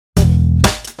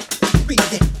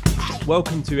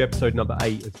Welcome to episode number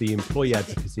 8 of the Employee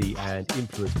Advocacy and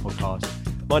Influence podcast.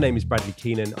 My name is Bradley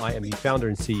Keenan. I am the founder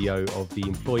and CEO of the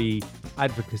employee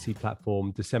advocacy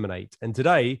platform DSMN8. And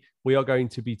today we are going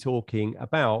to be talking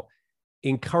about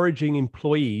encouraging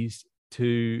employees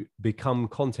to become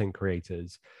content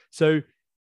creators. So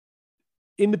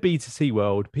in the B2C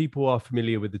world, people are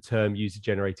familiar with the term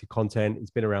user-generated content.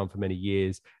 It's been around for many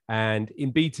years. And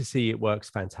in B2C, it works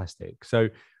fantastic. So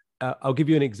I'll give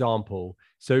you an example.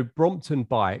 So Brompton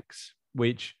Bikes,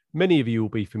 which many of you will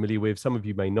be familiar with, some of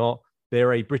you may not.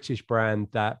 They're a British brand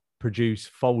that produce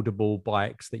foldable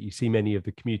bikes that you see many of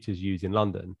the commuters use in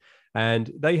London.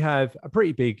 And they have a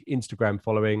pretty big Instagram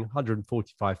following,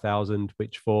 145,000,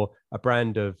 which for a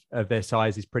brand of their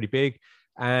size is pretty big.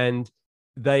 And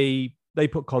they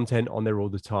put content on there all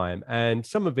the time. And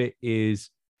some of it is,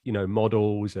 you know,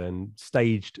 models and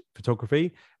staged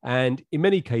photography. And in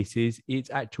many cases,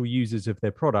 it's actual users of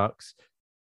their products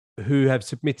who have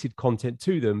submitted content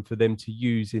to them for them to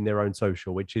use in their own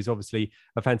social, which is obviously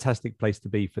a fantastic place to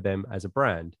be for them as a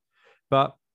brand.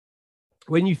 But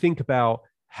when you think about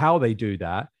how they do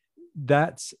that,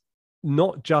 that's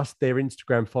not just their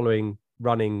Instagram following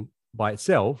running by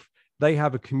itself. They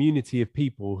have a community of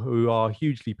people who are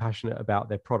hugely passionate about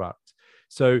their product.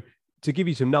 So to give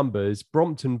you some numbers,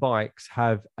 Brompton Bikes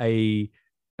have a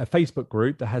Facebook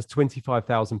group that has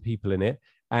 25,000 people in it.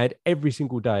 And every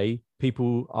single day,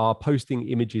 people are posting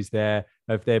images there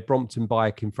of their Brompton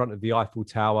bike in front of the Eiffel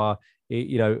Tower,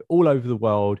 all over the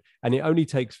world. And it only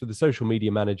takes for the social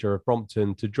media manager of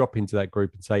Brompton to drop into that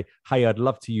group and say, hey, I'd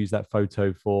love to use that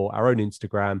photo for our own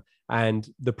Instagram. And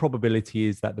the probability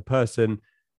is that the person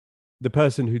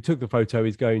who took the photo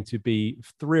is going to be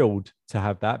thrilled to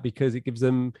have that, because it gives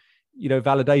them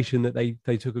validation that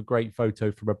they took a great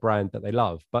photo from a brand that they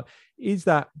love. But is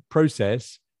that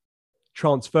process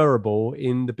transferable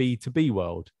in the B2B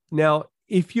world? Now,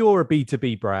 if you're a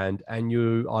B2B brand and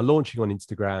you are launching on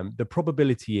Instagram, the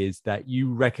probability is that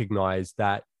you recognize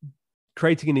that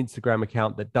creating an Instagram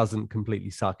account that doesn't completely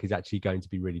suck is actually going to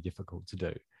be really difficult to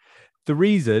do. The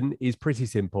reason is pretty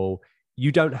simple.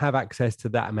 You don't have access to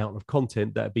that amount of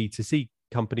content that a B2C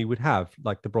company would have,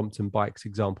 like the Brompton Bikes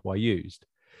example I used.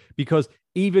 Because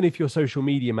even if your social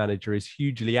media manager is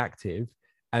hugely active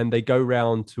and they go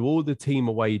round to all the team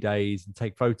away days and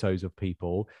take photos of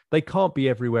people, they can't be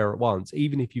everywhere at once,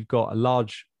 even if you've got a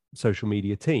large social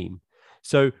media team.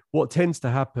 So what tends to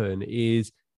happen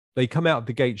is they come out of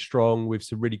the gate strong with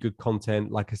some really good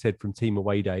content, like I said, from team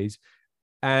away days.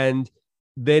 And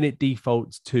then it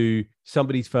defaults to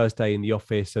somebody's first day in the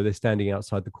office. So they're standing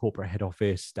outside the corporate head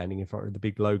office, standing in front of the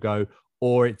big logo,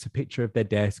 or it's a picture of their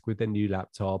desk with their new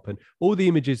laptop and all the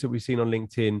images that we've seen on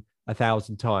LinkedIn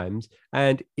 1,000 times.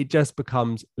 And it just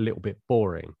becomes a little bit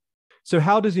boring. So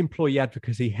how does employee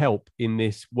advocacy help in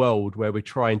this world where we're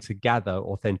trying to gather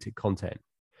authentic content?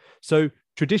 So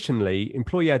traditionally,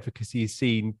 employee advocacy is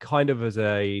seen kind of as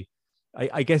a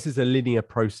linear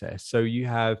process. So you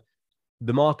have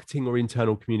the marketing or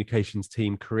internal communications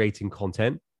team creating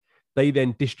content. They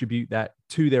then distribute that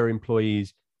to their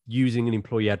employees using an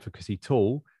employee advocacy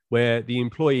tool where the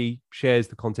employee shares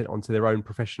the content onto their own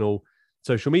professional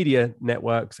social media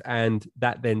networks, and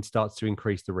that then starts to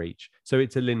increase the reach. So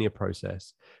it's a linear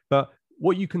process. But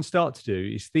what you can start to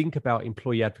do is think about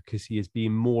employee advocacy as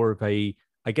being more of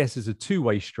as a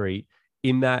two-way street,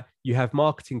 in that you have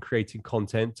marketing creating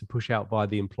content to push out via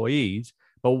the employees.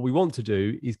 But what we want to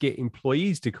do is get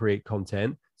employees to create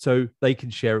content so they can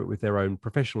share it with their own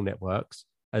professional networks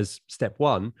as step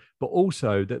one, but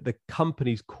also that the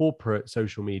company's corporate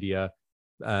social media,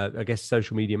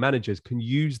 social media managers can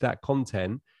use that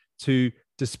content to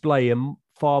display a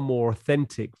far more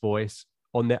authentic voice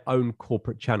on their own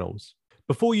corporate channels.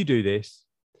 Before you do this,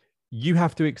 you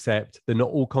have to accept that not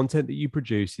all content that you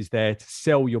produce is there to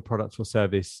sell your product or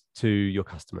service to your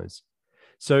customers.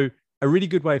 So a really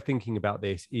good way of thinking about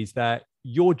this is that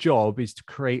your job is to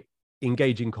create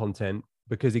engaging content,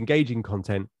 because engaging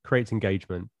content creates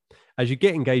engagement. As you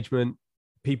get engagement,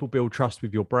 people build trust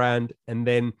with your brand. And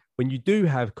then when you do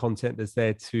have content that's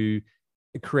there to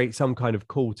create some kind of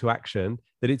call to action,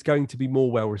 that it's going to be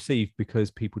more well received because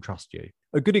people trust you.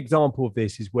 A good example of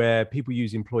this is where people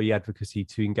use employee advocacy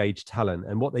to engage talent.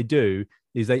 And what they do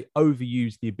is they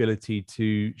overuse the ability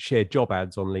to share job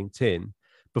ads on LinkedIn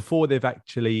before they've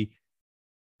actually,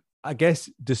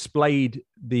 displayed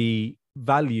the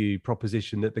value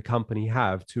proposition that the company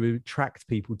have to attract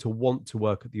people to want to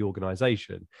work at the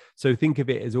organization. So think of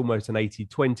it as almost an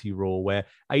 80-20 rule, where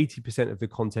 80% of the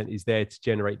content is there to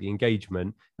generate the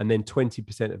engagement, and then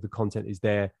 20% of the content is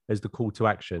there as the call to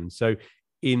action. So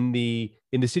in the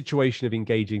situation of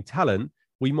engaging talent,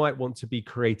 we might want to be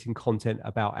creating content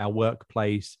about our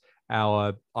workplace,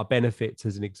 our benefits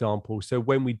as an example. So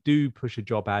when we do push a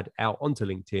job ad out onto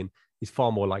LinkedIn, it's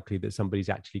far more likely that somebody's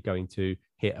actually going to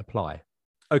hit apply.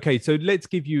 Okay, so let's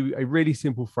give you a really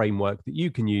simple framework that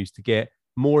you can use to get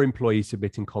more employees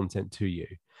submitting content to you.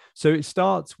 So it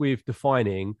starts with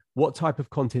defining what type of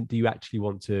content do you actually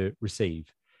want to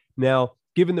receive. Now,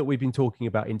 given that we've been talking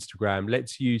about Instagram,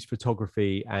 let's use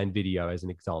photography and video as an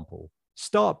example.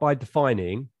 Start by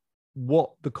defining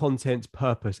what the content's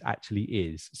purpose actually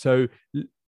is. So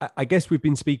I guess we've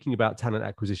been speaking about talent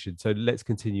acquisition. So let's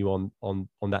continue on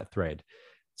that thread.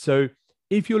 So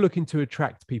if you're looking to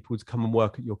attract people to come and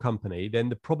work at your company, then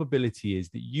the probability is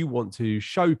that you want to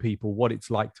show people what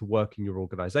it's like to work in your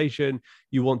organization.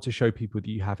 You want to show people that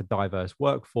you have a diverse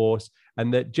workforce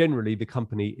and that generally the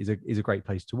company is a great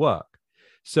place to work.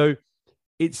 So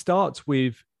it starts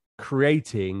with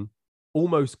creating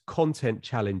almost content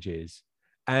challenges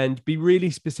and be really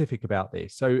specific about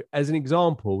this. So as an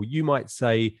example, you might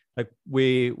say, like,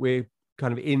 we're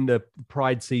kind of in the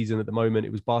Pride season at the moment.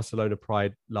 It was Barcelona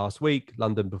Pride last week,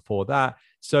 London before that.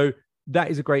 So that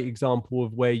is a great example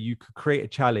of where you could create a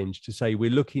challenge to say, we're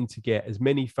looking to get as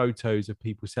many photos of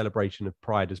people's celebration of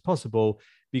Pride as possible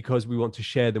because we want to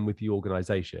share them with the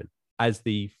organization as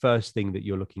the first thing that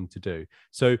you're looking to do.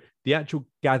 So the actual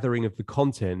gathering of the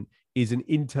content is an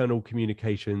internal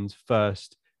communications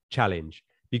first challenge,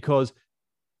 because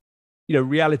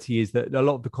reality is that a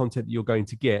lot of the content that you're going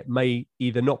to get may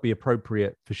either not be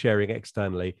appropriate for sharing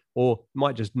externally or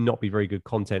might just not be very good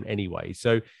content anyway.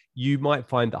 So you might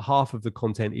find that half of the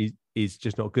content is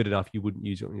just not good enough. You wouldn't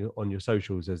use it on your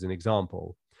socials as an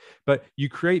example. But you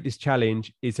create this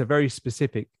challenge. It's a very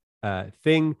specific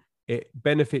thing. It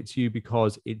benefits you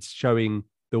because it's showing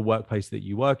the workplace that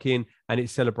you work in, and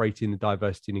it's celebrating the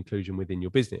diversity and inclusion within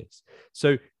your business.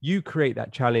 So you create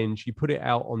that challenge, you put it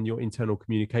out on your internal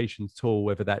communications tool,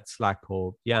 whether that's Slack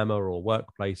or Yammer or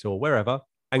Workplace or wherever,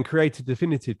 and create a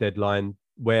definitive deadline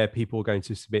where people are going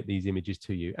to submit these images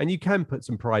to you. And you can put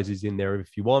some prizes in there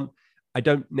if you want. I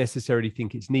don't necessarily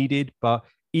think it's needed, but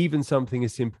even something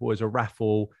as simple as a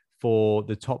raffle for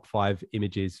the top 5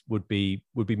 images would be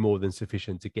more than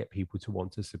sufficient to get people to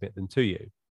want to submit them to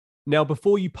you. Now,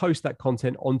 before you post that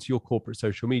content onto your corporate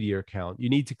social media account,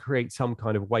 you need to create some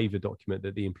kind of waiver document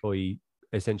that the employee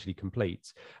essentially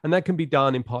completes. And that can be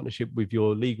done in partnership with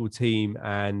your legal team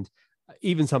and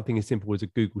even something as simple as a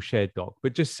Google Shared Doc,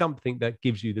 but just something that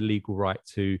gives you the legal right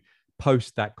to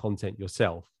post that content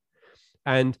yourself.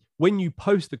 And when you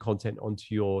post the content onto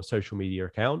your social media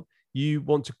account, you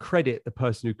want to credit the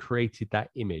person who created that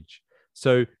image.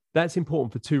 So that's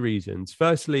important for 2 reasons.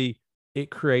 Firstly, it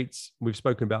creates, we've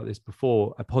spoken about this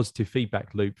before, a positive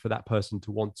feedback loop for that person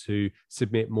to want to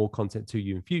submit more content to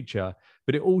you in future.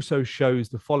 But it also shows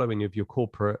the following of your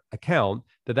corporate account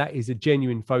that is a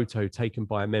genuine photo taken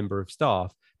by a member of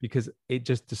staff, because it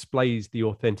just displays the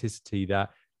authenticity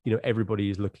that everybody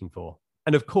is looking for.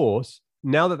 And of course,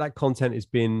 now that content has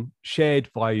been shared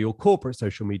via your corporate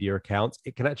social media accounts,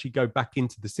 it can actually go back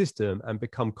into the system and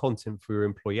become content for your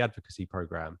employee advocacy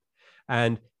program.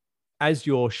 And as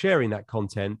you're sharing that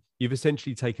content, you've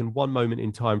essentially taken one moment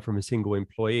in time from a single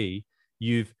employee,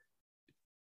 you've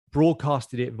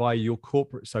broadcasted it via your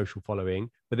corporate social following,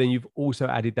 but then you've also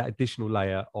added that additional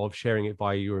layer of sharing it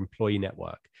via your employee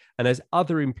network. And as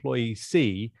other employees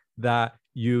see that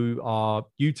you are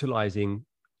utilizing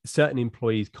certain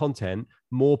employees' content,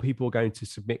 more people are going to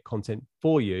submit content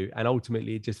for you. And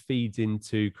ultimately, it just feeds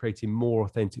into creating more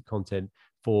authentic content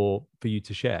for you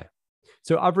to share.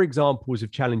 So other examples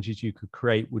of challenges you could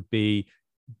create would be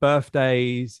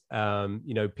birthdays,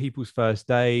 people's first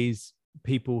days,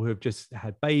 people who have just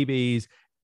had babies,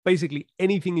 basically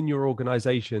anything in your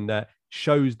organization that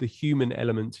shows the human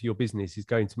element to your business is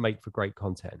going to make for great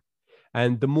content.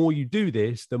 And the more you do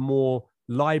this, the more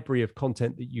library of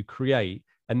content that you create.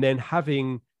 And then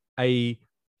having an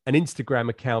Instagram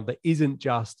account that isn't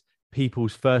just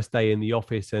people's first day in the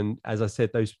office, and as I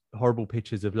said, those horrible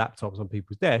pictures of laptops on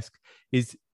people's desks,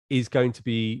 is going to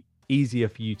be easier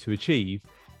for you to achieve.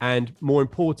 And more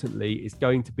importantly, it's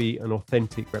going to be an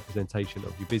authentic representation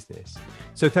of your business.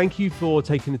 So thank you for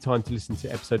taking the time to listen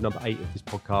to episode number 8 of this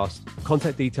podcast.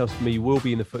 Contact details for me will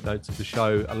be in the footnotes of the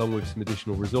show, along with some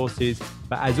additional resources.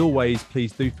 But as always,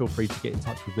 please do feel free to get in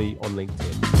touch with me on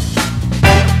LinkedIn.